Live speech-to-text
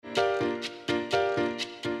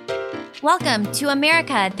Welcome to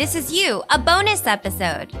America, This Is You, a bonus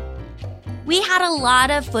episode. We had a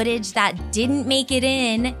lot of footage that didn't make it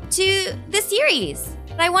in to the series,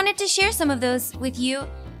 but I wanted to share some of those with you.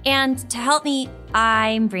 And to help me,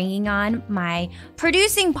 I'm bringing on my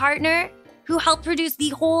producing partner who helped produce the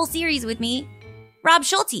whole series with me, Rob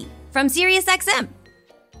Schulte from SiriusXM.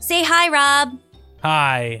 Say hi, Rob.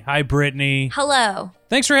 Hi, Brittany. Hello.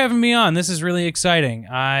 Thanks for having me on. This is really exciting.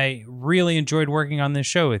 I really enjoyed working on this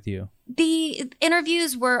show with you. The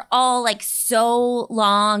interviews were all so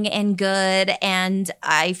long and good, and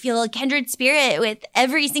I feel a kindred spirit with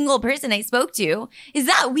every single person I spoke to. Is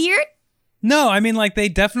that weird? No, I mean, they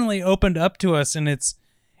definitely opened up to us, and it's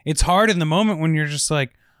hard in the moment when you're just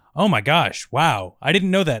like, oh my gosh, wow, I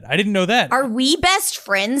didn't know that. Are we best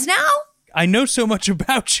friends now? I know so much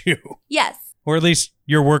about you. Yes. Or at least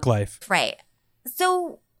your work life. Right.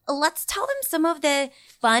 So let's tell them some of the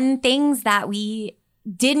fun things that we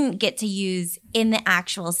didn't get to use in the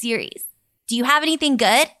actual series. Do you have anything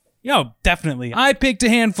good? Yo, definitely. I picked a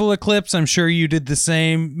handful of clips. I'm sure you did the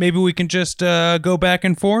same. Maybe we can just go back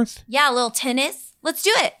and forth? Yeah, a little tennis. Let's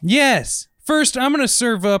do it. Yes. First, I'm going to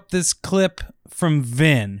serve up this clip from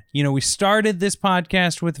Vin. You know, we started this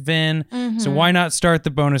podcast with Vin, so why not start the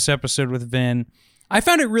bonus episode with Vin? I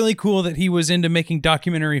found it really cool that he was into making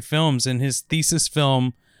documentary films, and his thesis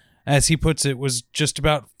film, as he puts it, was just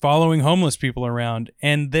about following homeless people around,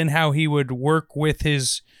 and then how he would work with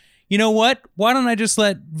his, you know what? Why don't I just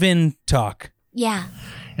let Vin talk? Yeah.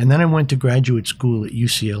 And then I went to graduate school at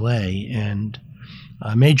UCLA and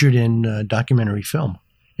majored in documentary film.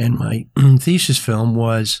 And my thesis film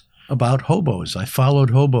was about hobos. I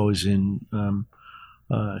followed hobos in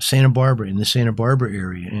Santa Barbara, in the Santa Barbara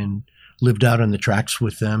area, and lived out on the tracks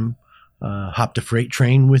with them, hopped a freight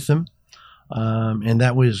train with them. And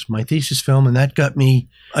that was my thesis film. And that got me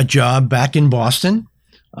a job back in Boston.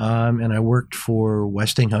 And I worked for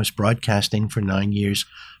Westinghouse Broadcasting for 9 years,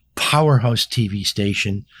 powerhouse TV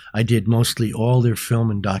station. I did mostly all their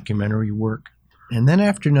film and documentary work. And then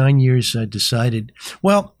after 9 years, I decided,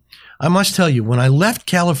 well, I must tell you, when I left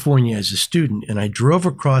California as a student and I drove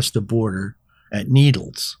across the border at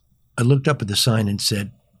Needles, I looked up at the sign and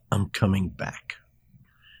said, I'm coming back.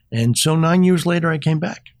 And so 9 years later, I came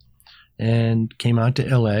back and came out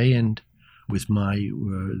to LA, and with my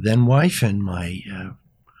then wife and my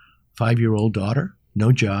 5-year-old daughter,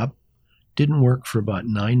 no job, didn't work for about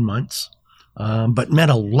 9 months, but met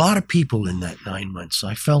a lot of people in that 9 months.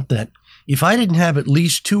 I felt that if I didn't have at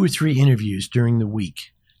least 2 or 3 interviews during the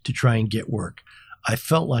week to try and get work, I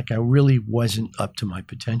felt like I really wasn't up to my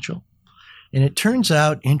potential. And it turns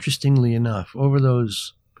out, interestingly enough, over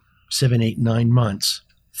those 7, 8, 9 months,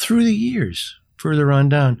 through the years, further on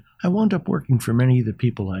down, I wound up working for many of the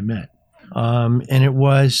people I met. And it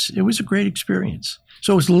was a great experience.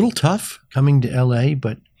 So it was a little tough coming to LA,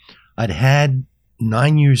 but I'd had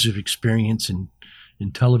 9 years of experience in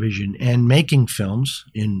television and making films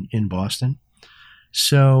in Boston.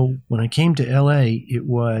 So when I came to LA, it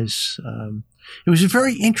was a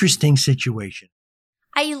very interesting situation.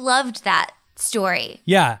 I loved that story.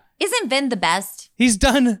 Yeah. Isn't Vin the best? He's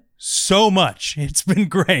done so much. It's been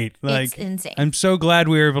great. It's insane. I'm so glad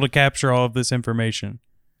we were able to capture all of this information.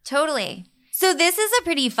 Totally. So this is a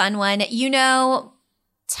pretty fun one. You know,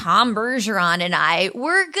 Tom Bergeron and I,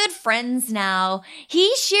 we're good friends now.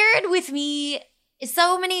 He shared with me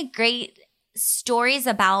so many great stories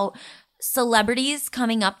about celebrities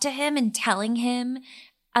coming up to him and telling him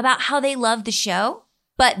about how they love the show.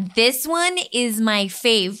 But this one is my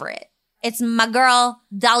favorite. It's my girl,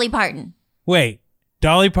 Dolly Parton. Wait,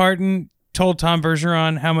 Dolly Parton told Tom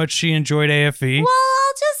Bergeron how much she enjoyed AFE? Well,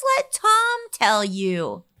 I'll just let Tom tell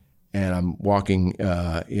you. And I'm walking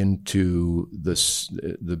into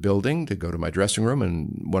the building to go to my dressing room,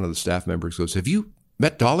 and one of the staff members goes, "Have you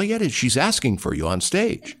met Dolly yet? She's asking for you on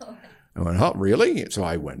stage." I went, "Oh, really?" So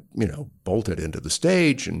I went, bolted into the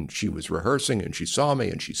stage, and she was rehearsing, and she saw me,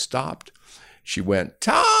 and she stopped. She went,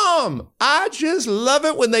 "Tom, I just love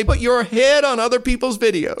it when they put your head on other people's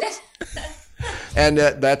videos." And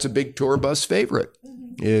that's a big tour bus favorite.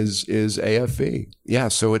 Is AFE. Yeah,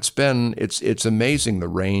 so it's amazing the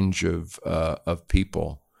range of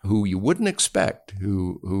people who you wouldn't expect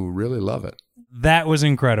who really love it. That was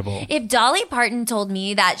incredible. If Dolly Parton told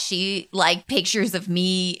me that she liked pictures of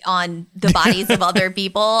me on the bodies of other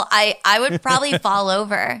people, I would probably fall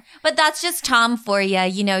over. But that's just Tom for you.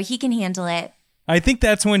 He can handle it. I think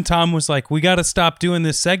that's when Tom was like, we got to stop doing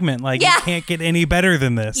this segment. You can't get any better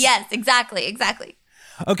than this. Yes, exactly.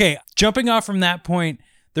 Okay, jumping off from that point,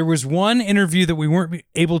 there was one interview that we weren't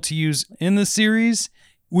able to use in the series,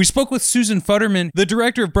 We spoke with Susan Futterman, the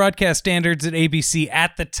director of broadcast standards at ABC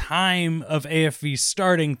at the time of AFV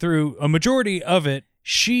starting through a majority of it.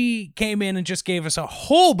 She came in and just gave us a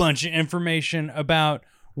whole bunch of information about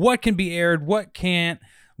what can be aired, what can't,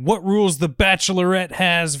 what rules The Bachelorette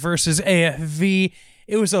has versus AFV.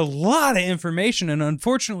 It was a lot of information, and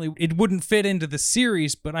unfortunately, it wouldn't fit into the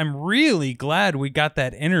series, but I'm really glad we got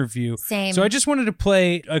that interview. Same. So I just wanted to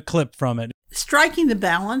play a clip from it. Striking the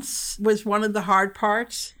balance was one of the hard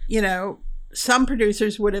parts. You know, some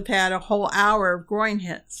producers would have had a whole hour of groin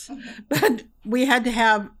hits, but we had to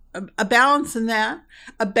have a balance in that,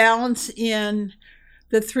 a balance in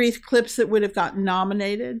the 3 clips that would have gotten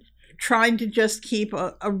nominated. Trying to just keep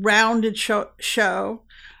a rounded show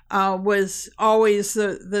was always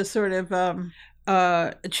the sort of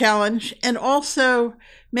challenge, and also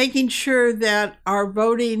making sure that our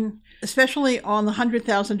voting, especially on the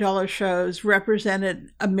 $100,000 shows, represented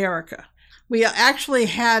America. We actually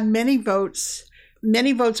had many votes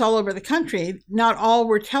all over the country. Not all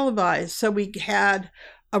were televised, so we had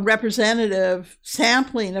a representative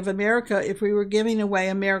sampling of America if we were giving away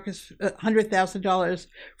America's $100,000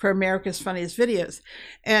 for America's Funniest Videos.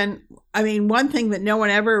 And I mean, one thing that no one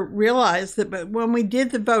ever realized, that when we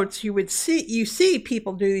did the votes, you see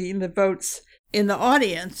people doing the votes in the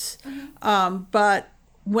audience, but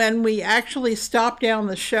when we actually stopped down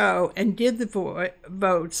the show and did the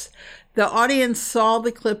votes, the audience saw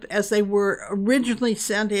the clip as they were originally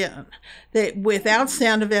sent in, without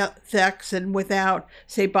sound effects and without,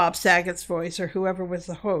 say, Bob Saget's voice or whoever was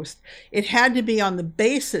the host. It had to be on the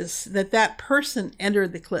basis that that person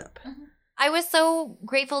entered the clip. I was so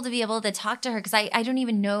grateful to be able to talk to her because I don't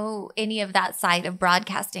even know any of that side of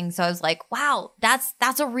broadcasting. So I was like, wow,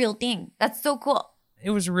 that's a real thing. That's so cool.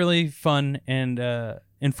 It was a really fun and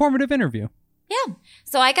informative interview. Yeah.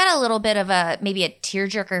 So I got a little bit of maybe a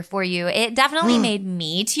tearjerker for you. It definitely made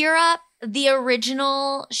me tear up. The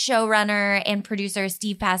original showrunner and producer,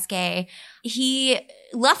 Steve Pasquet, he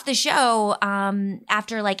left the show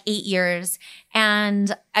after like 8 years,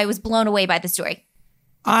 and I was blown away by the story.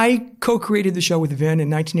 I co-created the show with Vin in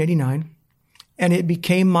 1989, and it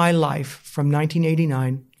became my life from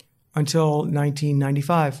 1989 until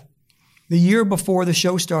 1995. The year before the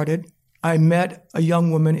show started, I met a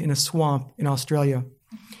young woman in a swamp in Australia.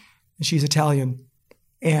 She's Italian.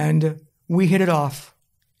 And we hit it off.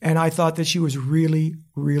 And I thought that she was really,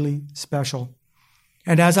 really special.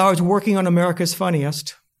 And as I was working on America's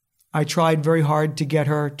Funniest, I tried very hard to get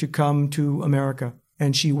her to come to America.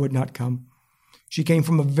 And she would not come. She came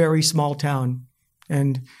from a very small town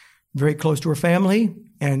and very close to her family.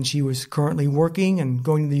 And she was currently working and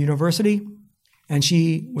going to the university. And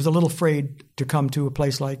she was a little afraid to come to a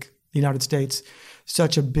place like the United States,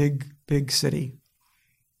 such a big, big city.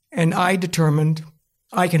 And I determined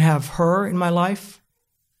I can have her in my life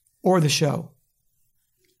or the show.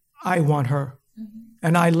 I want her.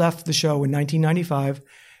 And I left the show in 1995,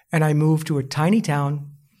 and I moved to a tiny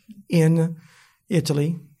town in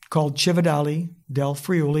Italy called Cividale del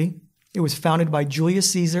Friuli. It was founded by Julius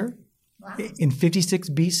Caesar in 56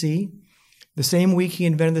 BC, the same week he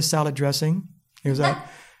invented the salad dressing. It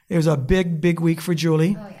was a big, big week for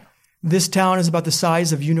Julie. Oh, yeah. This town is about the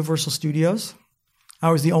size of Universal Studios.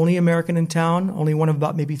 I was the only American in town, only one of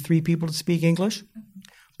about maybe 3 people to speak English.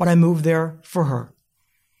 But I moved there for her.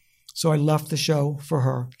 So I left the show for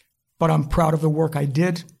her. But I'm proud of the work I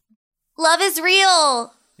did. Love is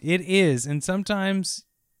real. It is. And sometimes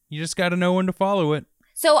you just got to know when to follow it.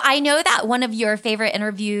 So I know that one of your favorite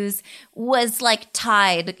interviews was like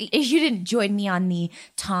tied. You didn't join me on the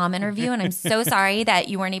Tom interview, and I'm so sorry that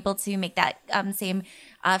you weren't able to make that same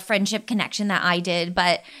friendship connection that I did.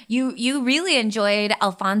 But you really enjoyed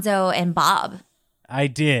Alfonso and Bob. I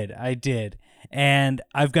did. And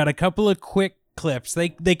I've got a couple of quick clips.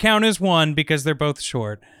 They count as one because they're both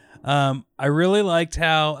short. I really liked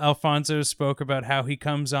how Alfonso spoke about how he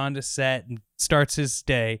comes onto set and starts his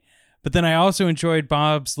day. But then I also enjoyed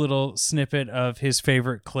Bob's little snippet of his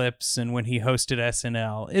favorite clips and when he hosted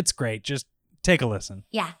SNL. It's great. Just take a listen.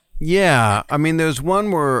 Yeah. Yeah. I mean, there's one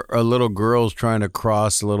where a little girl's trying to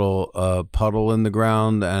cross a little puddle in the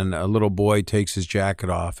ground, and a little boy takes his jacket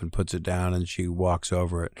off and puts it down, and she walks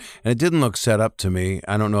over it. And it didn't look set up to me.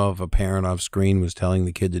 I don't know if a parent off screen was telling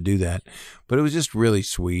the kid to do that, but it was just really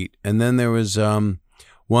sweet. And then there was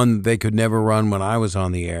one they could never run when I was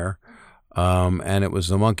on the air. And it was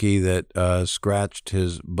the monkey that scratched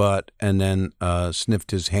his butt and then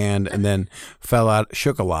sniffed his hand and then fell out,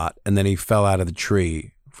 shook a lot, and then he fell out of the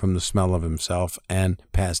tree from the smell of himself and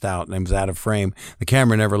passed out and was out of frame. The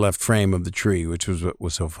camera never left frame of the tree, which was what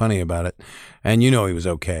was so funny about it. And he was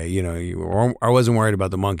okay. I wasn't worried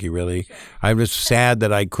about the monkey, really. I was sad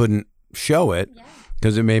that I couldn't show it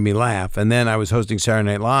because it made me laugh. And then I was hosting Saturday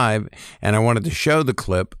Night Live, and I wanted to show the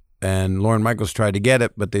clip. And Lorne Michaels tried to get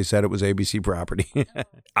it, but they said it was ABC property.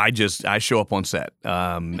 I show up on set,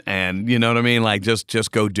 and you know what I mean. Like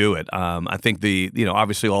just go do it. I think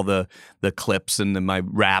obviously all the clips and my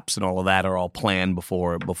raps and all of that are all planned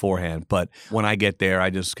beforehand. But when I get there,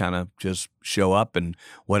 I just kind of just show up, and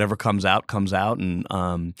whatever comes out. And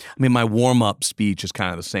my warm up speech is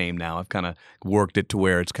kind of the same now. I've kind of worked it to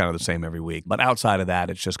where it's kind of the same every week. But outside of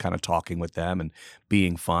that, it's just kind of talking with them and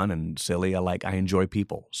being fun and silly. I enjoy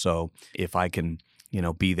people. So if I can,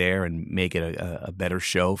 be there and make it a better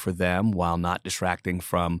show for them while not distracting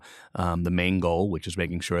from the main goal, which is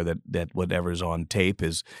making sure that whatever's on tape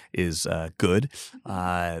is good,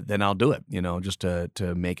 then I'll do it, just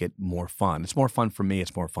to make it more fun. It's more fun for me.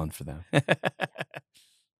 It's more fun for them.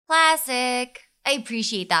 Classic. I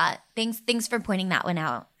appreciate that. Thanks for pointing that one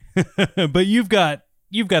out. But you've got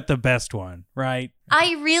the best one, right?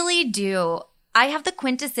 I really do. I have the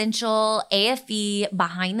quintessential AFE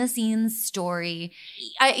behind the scenes story.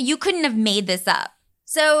 You couldn't have made this up.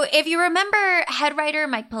 So if you remember head writer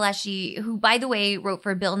Mike Pelesci, who, by the way, wrote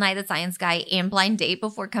for Bill Nye the Science Guy and Blind Date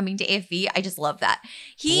before coming to AFE, I just love that.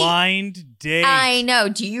 Blind Date. I know.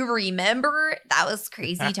 Do you remember? That was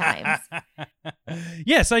crazy times.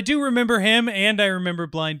 Yes, I do remember him, and I remember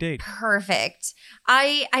Blind Date. Perfect.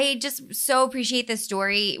 I just so appreciate this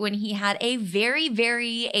story when he had a very,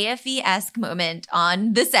 very AFE-esque moment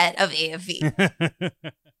on the set of AFE.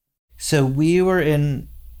 So we were in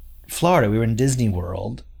Florida. We were in Disney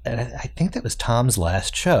World, and I think that was Tom's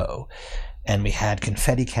last show. And we had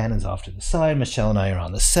confetti cannons off to the side. Michelle and I are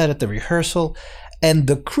on the set at the rehearsal, and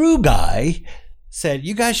the crew guy said,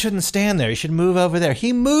 "You guys shouldn't stand there. You should move over there."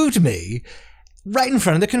 He moved me right in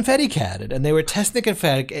front of the confetti cannon, and they were testing the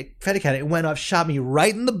confetti cannon. It went off, shot me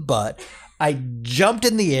right in the butt. I jumped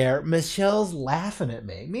in the air. Michelle's laughing at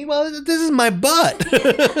me. Meanwhile, this is my butt.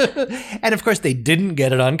 And of course, they didn't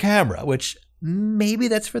get it on camera, which maybe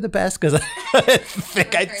that's for the best, because I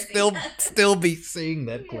think I'd still be seeing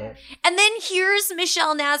that clip. And then here's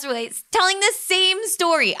Michelle Nazarowitz telling the same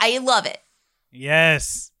story. I love it.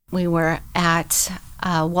 Yes. We were at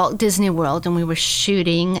Walt Disney World, and we were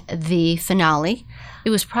shooting the finale. It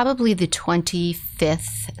was probably the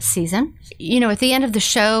 25th season. At the end of the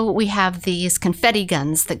show, we have these confetti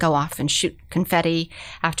guns that go off and shoot confetti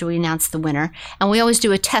after we announce the winner. And we always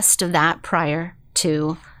do a test of that prior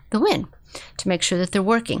to the win to make sure that they're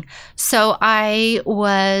working. So I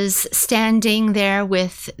was standing there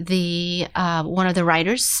with the one of the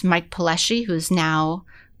writers, Mike Pelesci, who's now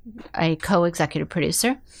a co-executive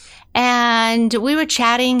producer. And we were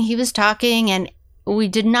chatting, he was talking, and we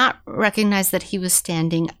did not recognize that he was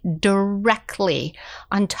standing directly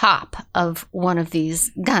on top of one of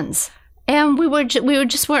these guns. And we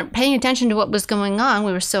just weren't paying attention to what was going on.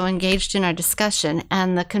 We were so engaged in our discussion,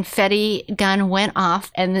 and the confetti gun went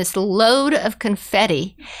off, and this load of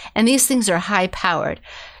confetti, and these things are high powered,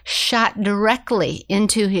 shot directly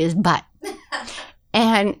into his butt.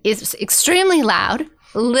 And it's extremely loud.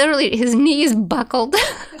 Literally, his knees buckled.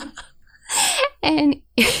 And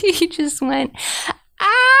he just went,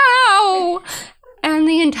 "Ow!" And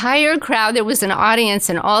the entire crowd, there was an audience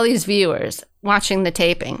and all these viewers watching the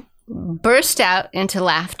taping, burst out into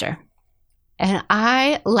laughter. And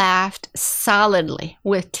I laughed solidly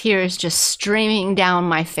with tears just streaming down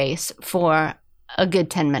my face for a good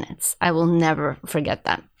 10 minutes. I will never forget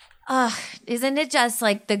that. Isn't it just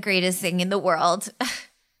like the greatest thing in the world?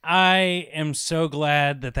 I am so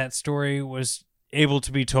glad that story was able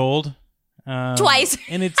to be told. Twice.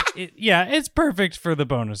 And it's perfect for the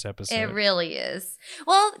bonus episode. It really is.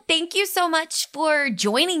 Well, thank you so much for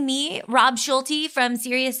joining me, Rob Schulte from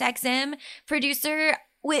SiriusXM, producer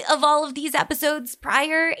of all of these episodes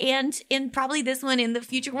prior and in probably this one in the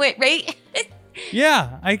future, right?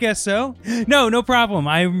 Yeah, I guess so. No problem.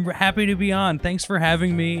 I'm happy to be on. Thanks for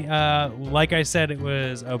having me. Like I said, it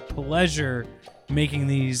was a pleasure making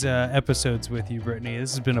these episodes with you, Brittany.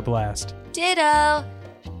 This has been a blast. Ditto.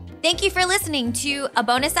 Thank you for listening to a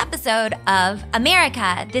bonus episode of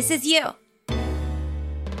America, This Is You.